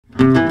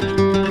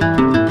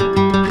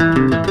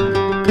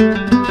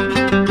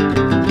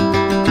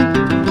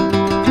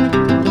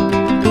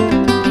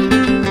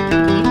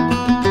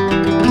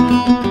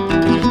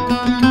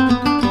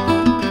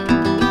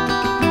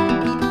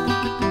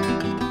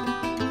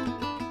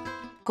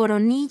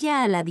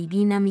Coronilla a la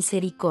Divina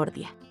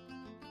Misericordia.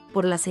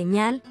 Por la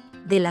señal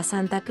de la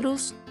Santa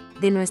Cruz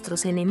de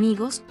nuestros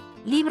enemigos,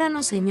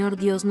 líbranos, Señor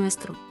Dios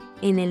nuestro,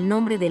 en el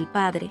nombre del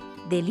Padre,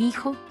 del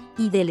Hijo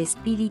y del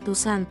Espíritu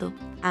Santo.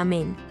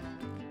 Amén.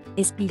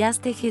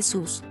 Expiraste,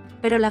 Jesús,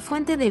 pero la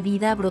fuente de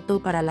vida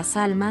brotó para las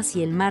almas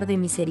y el mar de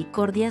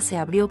misericordia se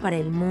abrió para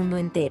el mundo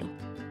entero.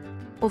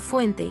 Oh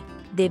fuente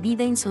de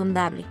vida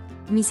insondable,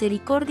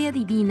 misericordia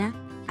divina,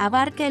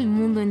 abarca el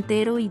mundo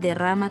entero y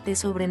derrámate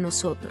sobre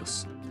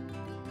nosotros.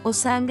 Oh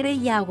sangre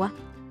y agua,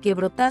 que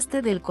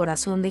brotaste del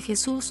corazón de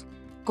Jesús,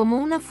 como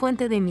una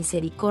fuente de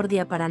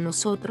misericordia para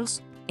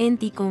nosotros, en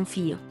ti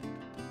confío.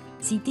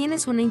 Si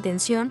tienes una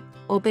intención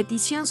o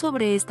petición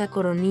sobre esta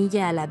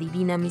coronilla a la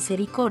Divina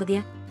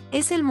Misericordia,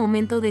 es el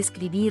momento de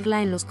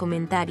escribirla en los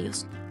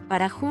comentarios,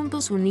 para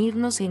juntos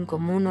unirnos en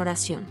común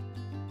oración.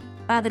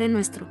 Padre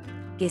nuestro,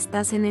 que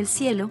estás en el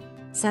cielo,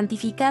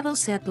 santificado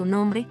sea tu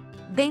nombre,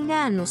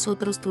 venga a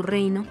nosotros tu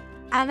reino,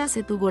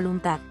 hágase tu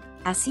voluntad,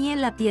 así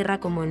en la tierra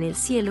como en el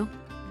cielo.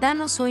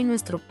 Danos hoy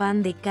nuestro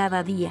pan de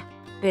cada día,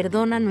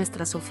 perdona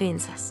nuestras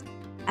ofensas,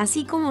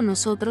 así como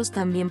nosotros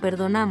también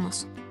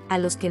perdonamos a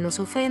los que nos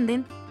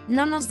ofenden,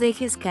 no nos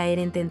dejes caer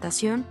en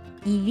tentación,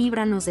 y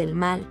líbranos del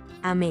mal.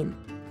 Amén.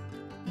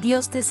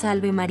 Dios te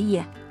salve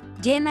María,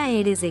 llena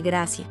eres de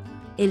gracia,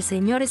 el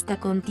Señor está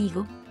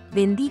contigo,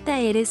 bendita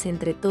eres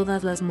entre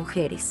todas las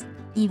mujeres,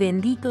 y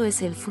bendito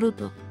es el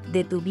fruto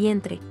de tu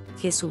vientre,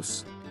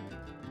 Jesús.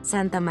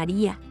 Santa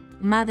María,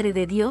 Madre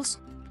de Dios,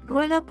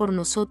 ruega por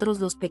nosotros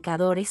los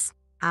pecadores,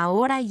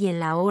 ahora y en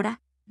la hora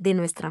de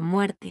nuestra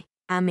muerte.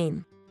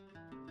 Amén.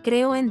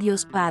 Creo en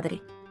Dios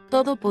Padre,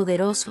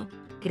 Todopoderoso,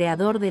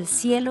 Creador del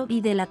cielo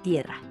y de la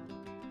tierra.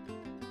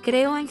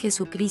 Creo en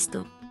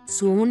Jesucristo,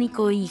 su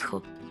único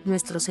Hijo,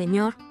 nuestro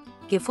Señor,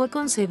 que fue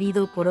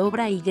concebido por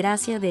obra y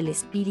gracia del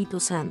Espíritu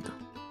Santo.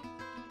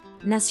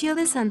 Nació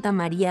de Santa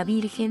María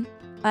Virgen,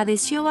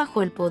 padeció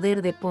bajo el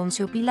poder de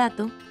Poncio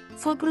Pilato,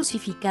 fue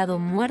crucificado,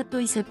 muerto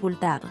y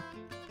sepultado.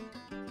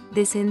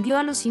 Descendió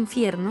a los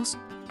infiernos,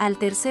 al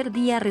tercer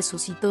día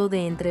resucitó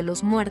de entre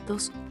los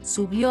muertos,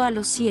 subió a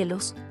los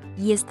cielos,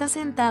 y está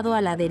sentado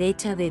a la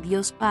derecha de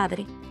Dios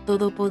Padre,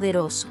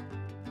 Todopoderoso.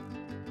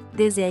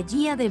 Desde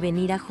allí ha de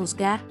venir a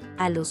juzgar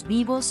a los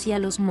vivos y a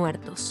los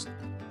muertos.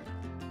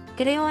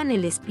 Creo en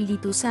el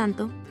Espíritu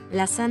Santo,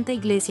 la Santa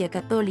Iglesia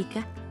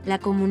Católica, la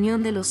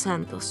comunión de los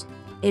santos,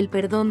 el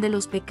perdón de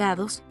los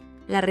pecados,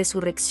 la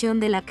resurrección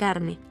de la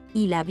carne,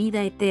 y la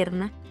vida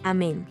eterna.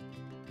 Amén.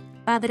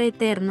 Padre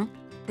eterno,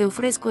 te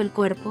ofrezco el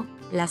cuerpo,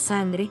 la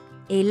sangre,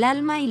 el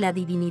alma y la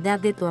divinidad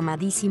de tu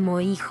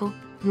amadísimo Hijo,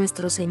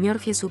 nuestro Señor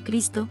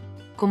Jesucristo,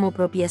 como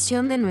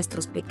propiación de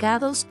nuestros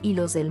pecados y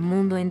los del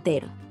mundo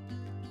entero.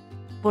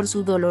 Por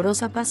su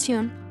dolorosa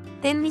pasión,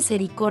 ten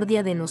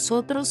misericordia de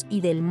nosotros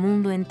y del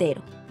mundo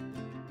entero.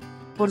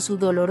 Por su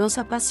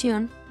dolorosa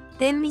pasión,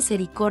 ten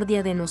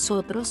misericordia de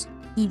nosotros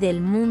y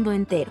del mundo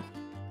entero.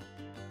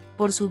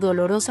 Por su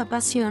dolorosa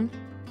pasión,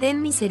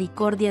 ten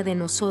misericordia de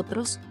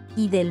nosotros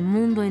y del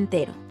mundo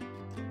entero.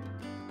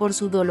 Por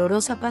su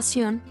dolorosa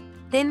pasión,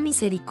 ten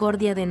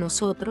misericordia de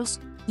nosotros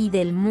y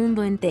del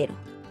mundo entero.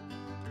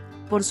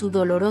 Por su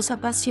dolorosa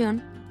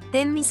pasión,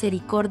 ten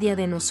misericordia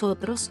de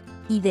nosotros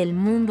y del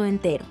mundo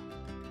entero.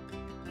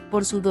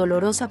 Por su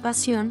dolorosa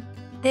pasión,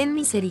 ten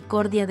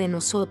misericordia de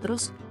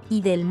nosotros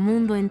y del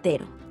mundo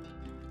entero.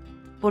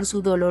 Por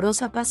su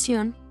dolorosa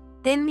pasión,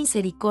 ten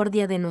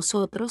misericordia de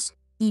nosotros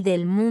y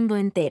del mundo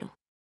entero.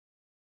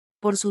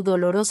 Por su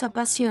dolorosa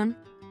pasión,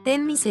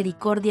 ten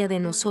misericordia de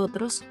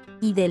nosotros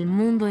y del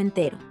mundo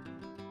entero.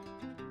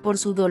 Por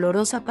su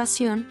dolorosa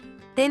pasión,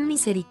 ten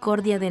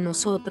misericordia de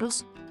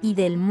nosotros y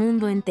del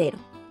mundo entero.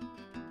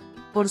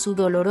 Por su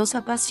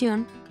dolorosa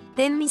pasión,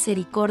 ten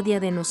misericordia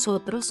de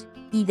nosotros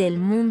y del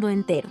mundo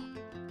entero.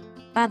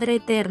 Padre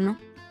eterno,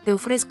 te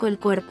ofrezco el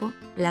cuerpo,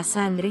 la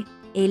sangre,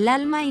 el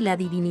alma y la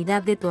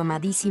divinidad de tu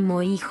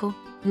amadísimo Hijo,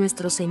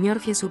 nuestro Señor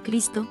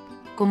Jesucristo,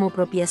 como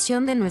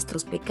propiación de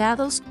nuestros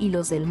pecados y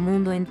los del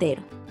mundo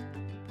entero.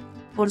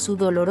 Por su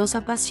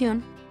dolorosa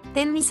pasión,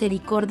 ten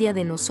misericordia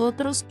de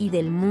nosotros y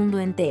del mundo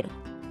entero.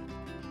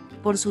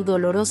 Por su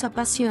dolorosa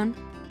pasión,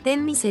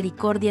 ten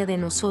misericordia de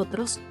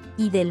nosotros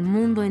y del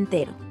mundo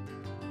entero.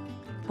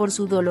 Por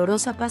su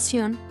dolorosa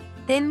pasión,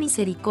 ten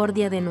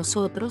misericordia de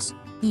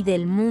nosotros y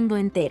del mundo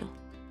entero.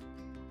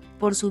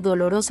 Por su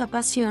dolorosa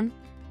pasión,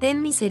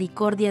 ten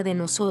misericordia de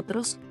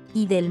nosotros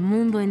y del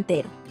mundo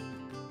entero.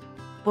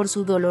 Por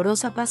su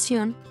dolorosa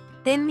pasión,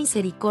 ten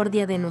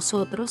misericordia de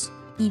nosotros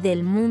y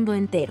del mundo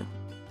entero.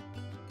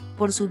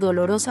 Por su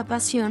dolorosa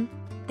pasión,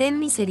 ten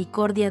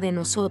misericordia de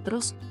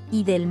nosotros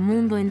y del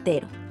mundo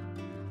entero.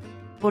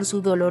 Por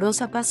su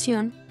dolorosa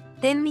pasión,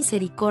 ten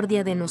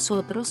misericordia de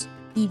nosotros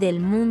y del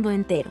mundo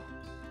entero.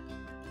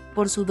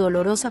 Por su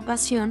dolorosa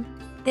pasión,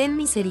 ten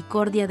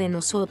misericordia de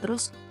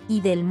nosotros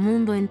y del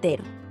mundo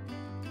entero.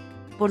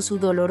 Por su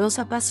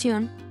dolorosa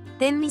pasión,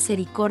 ten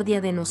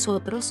misericordia de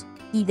nosotros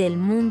y del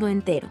mundo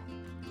entero.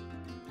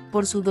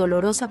 Por su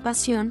dolorosa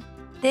pasión,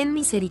 ten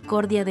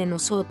misericordia de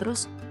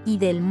nosotros y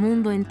del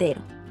mundo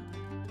entero.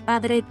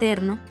 Padre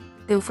eterno,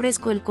 te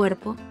ofrezco el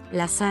cuerpo,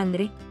 la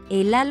sangre,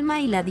 el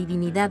alma y la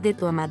divinidad de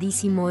tu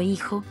amadísimo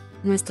Hijo,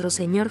 nuestro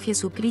Señor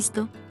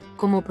Jesucristo,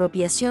 como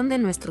propiación de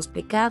nuestros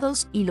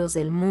pecados y los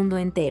del mundo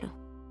entero.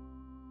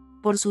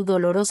 Por su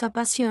dolorosa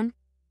pasión,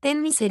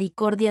 ten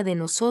misericordia de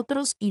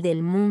nosotros y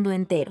del mundo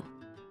entero.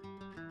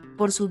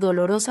 Por su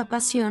dolorosa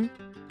pasión,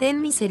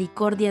 ten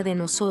misericordia de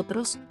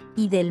nosotros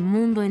y del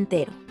mundo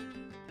entero.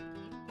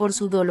 Por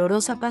su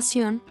dolorosa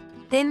pasión,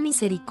 ten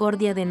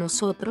misericordia de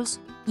nosotros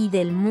y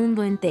del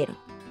mundo entero.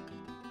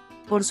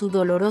 Por su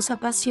dolorosa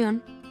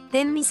pasión,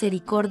 ten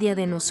misericordia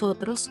de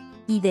nosotros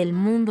y del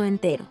mundo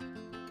entero.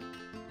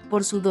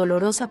 Por su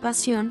dolorosa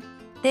pasión,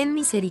 ten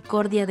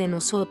misericordia de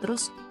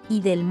nosotros y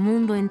del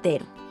mundo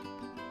entero.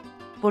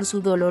 Por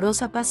su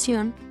dolorosa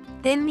pasión,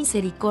 ten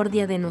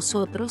misericordia de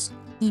nosotros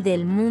y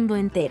del mundo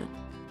entero.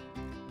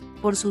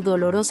 Por su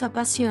dolorosa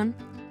pasión,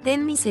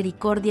 ten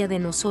misericordia de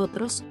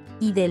nosotros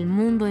y del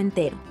mundo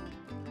entero.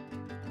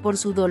 Por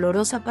su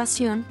dolorosa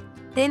pasión,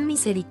 ten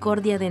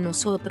misericordia de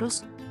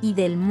nosotros y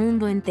del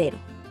mundo entero.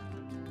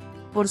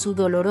 Por su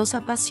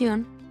dolorosa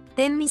pasión,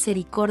 ten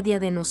misericordia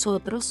de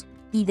nosotros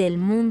y del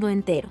mundo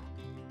entero.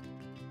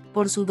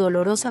 Por su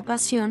dolorosa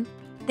pasión,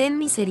 ten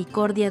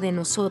misericordia de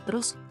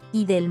nosotros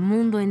y del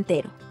mundo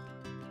entero.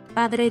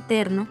 Padre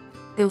eterno,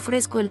 te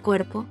ofrezco el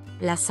cuerpo,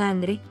 la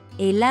sangre,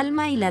 el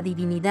alma y la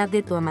divinidad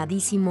de tu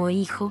amadísimo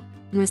Hijo,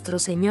 nuestro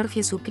Señor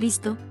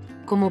Jesucristo,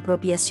 como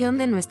propiación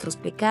de nuestros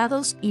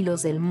pecados y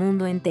los del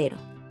mundo entero.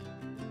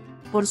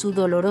 Por su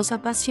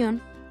dolorosa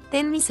pasión,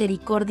 ten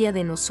misericordia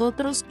de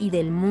nosotros y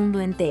del mundo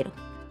entero.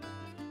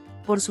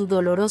 Por su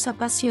dolorosa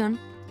pasión,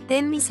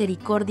 ten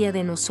misericordia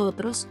de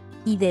nosotros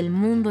y del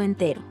mundo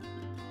entero.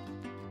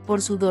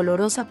 Por su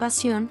dolorosa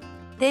pasión,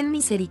 ten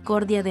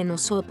misericordia de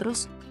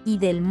nosotros y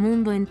del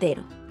mundo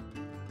entero.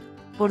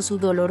 Por su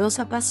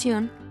dolorosa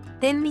pasión,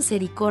 ten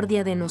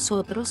misericordia de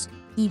nosotros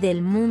y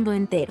del mundo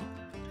entero.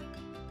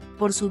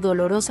 Por su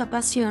dolorosa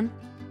pasión,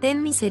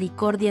 ten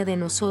misericordia de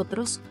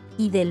nosotros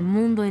y del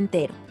mundo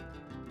entero.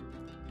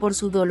 Por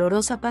su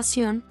dolorosa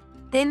pasión,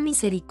 ten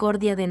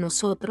misericordia de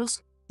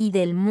nosotros y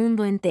del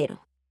mundo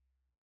entero.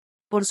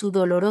 Por su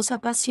dolorosa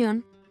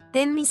pasión,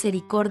 ten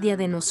misericordia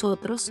de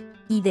nosotros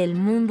y del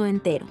mundo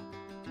entero.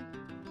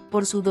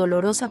 Por su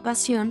dolorosa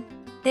pasión,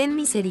 ten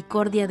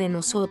misericordia de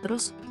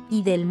nosotros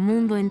y del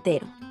mundo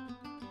entero.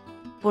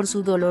 Por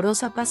su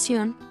dolorosa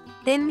pasión,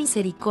 ten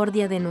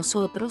misericordia de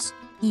nosotros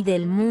y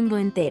del mundo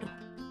entero.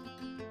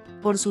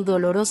 Por su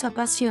dolorosa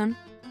pasión,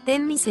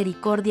 ten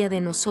misericordia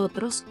de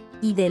nosotros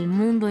y del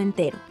mundo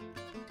entero.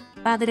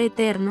 Padre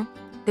eterno,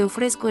 te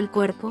ofrezco el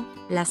cuerpo,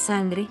 la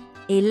sangre,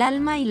 el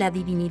alma y la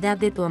divinidad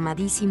de tu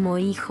amadísimo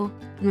Hijo,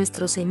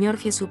 nuestro Señor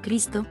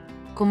Jesucristo,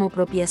 como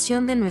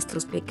propiación de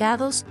nuestros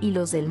pecados y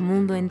los del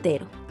mundo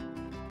entero.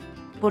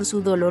 Por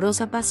su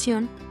dolorosa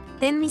pasión,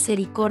 ten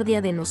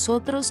misericordia de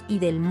nosotros y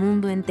del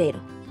mundo entero.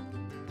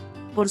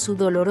 Por su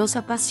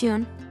dolorosa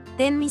pasión,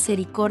 ten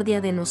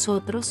misericordia de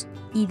nosotros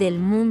y del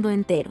mundo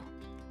entero.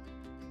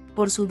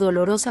 Por su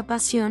dolorosa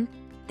pasión,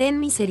 ten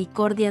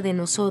misericordia de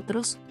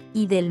nosotros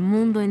y del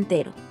mundo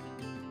entero.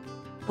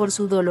 Por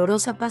su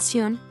dolorosa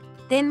pasión,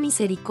 ten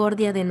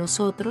misericordia de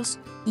nosotros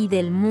y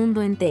del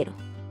mundo entero.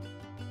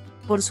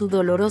 Por su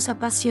dolorosa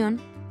pasión,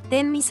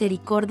 ten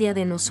misericordia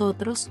de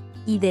nosotros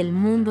y del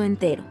mundo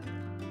entero.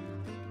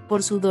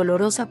 Por su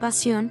dolorosa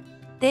pasión,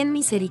 ten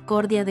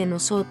misericordia de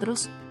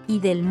nosotros y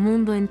del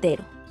mundo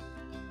entero.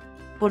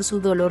 Por su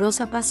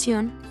dolorosa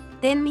pasión,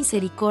 ten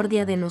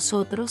misericordia de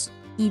nosotros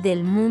y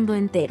del mundo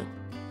entero.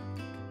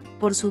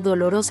 Por su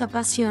dolorosa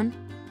pasión,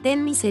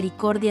 ten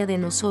misericordia de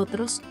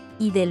nosotros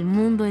y del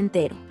mundo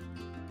entero.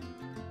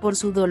 Por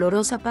su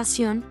dolorosa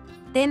pasión,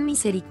 ten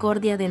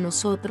misericordia de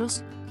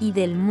nosotros y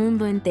del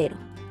mundo entero.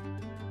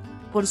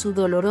 Por su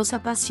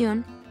dolorosa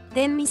pasión,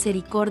 ten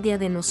misericordia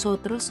de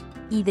nosotros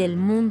y del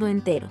mundo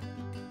entero.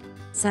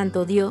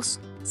 Santo Dios,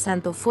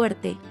 Santo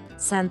fuerte,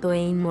 Santo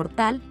e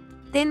inmortal,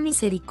 ten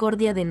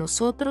misericordia de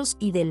nosotros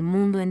y del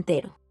mundo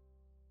entero.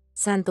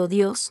 Santo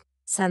Dios,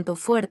 Santo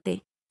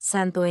fuerte,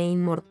 Santo e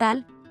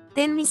inmortal,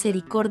 ten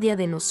misericordia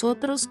de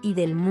nosotros y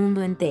del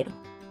mundo entero.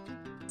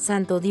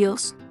 Santo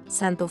Dios,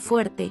 Santo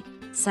fuerte,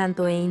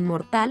 Santo e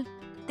inmortal,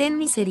 ten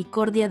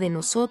misericordia de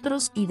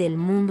nosotros y del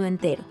mundo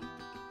entero.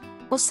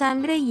 Oh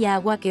sangre y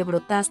agua que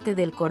brotaste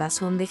del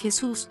corazón de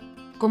Jesús,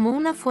 como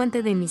una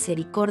fuente de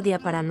misericordia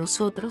para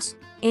nosotros,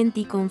 en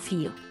ti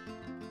confío.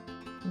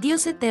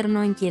 Dios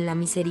eterno en quien la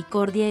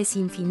misericordia es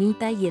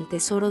infinita y el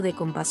tesoro de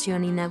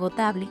compasión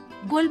inagotable,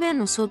 vuelve a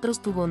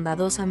nosotros tu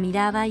bondadosa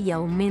mirada y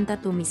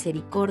aumenta tu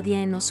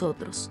misericordia en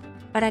nosotros,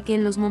 para que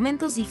en los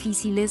momentos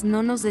difíciles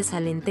no nos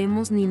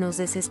desalentemos ni nos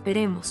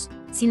desesperemos,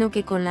 sino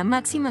que con la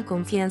máxima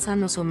confianza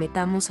nos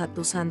sometamos a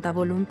tu santa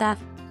voluntad,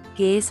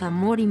 que es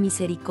amor y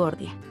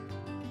misericordia.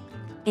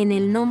 En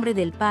el nombre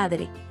del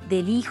Padre,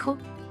 del Hijo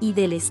y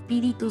del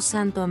Espíritu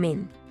Santo.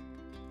 Amén.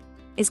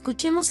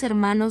 Escuchemos,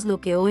 hermanos, lo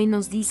que hoy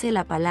nos dice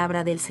la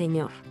palabra del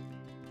Señor.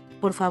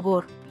 Por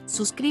favor,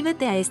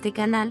 suscríbete a este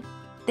canal.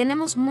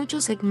 Tenemos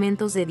muchos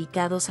segmentos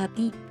dedicados a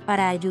ti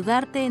para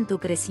ayudarte en tu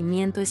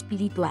crecimiento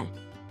espiritual,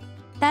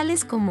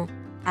 tales como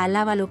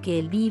Alaba lo que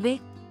Él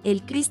vive,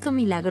 el Cristo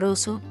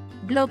milagroso,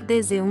 blog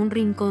desde un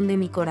rincón de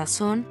mi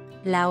corazón,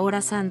 la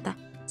hora santa,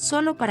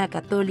 solo para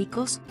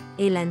católicos,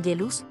 el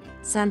Angelus,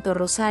 Santo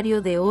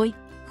Rosario de hoy,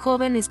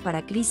 Jóvenes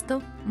para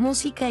Cristo,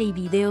 música y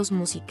videos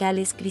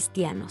musicales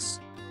cristianos.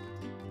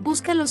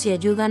 Búscalos y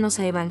ayúdanos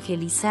a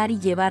evangelizar y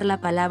llevar la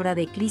palabra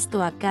de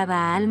Cristo a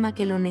cada alma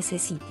que lo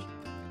necesite.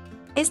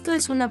 Esto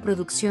es una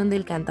producción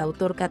del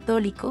cantautor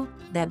católico,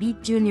 David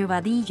Jr.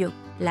 Badillo.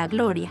 La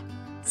gloria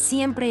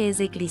siempre es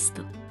de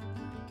Cristo.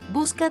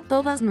 Busca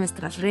todas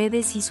nuestras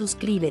redes y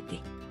suscríbete.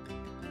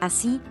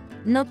 Así,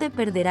 no te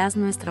perderás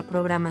nuestra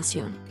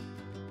programación.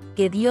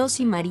 Que Dios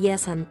y María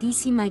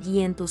Santísima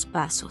guíen tus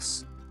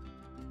pasos.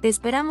 Te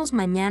esperamos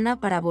mañana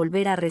para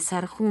volver a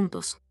rezar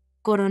juntos.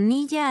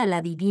 Coronilla a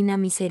la Divina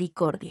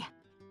Misericordia.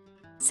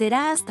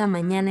 Será hasta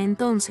mañana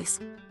entonces,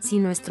 si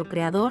nuestro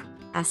Creador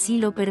así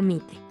lo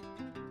permite.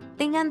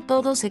 Tengan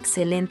todos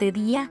excelente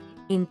día,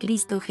 en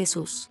Cristo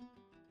Jesús.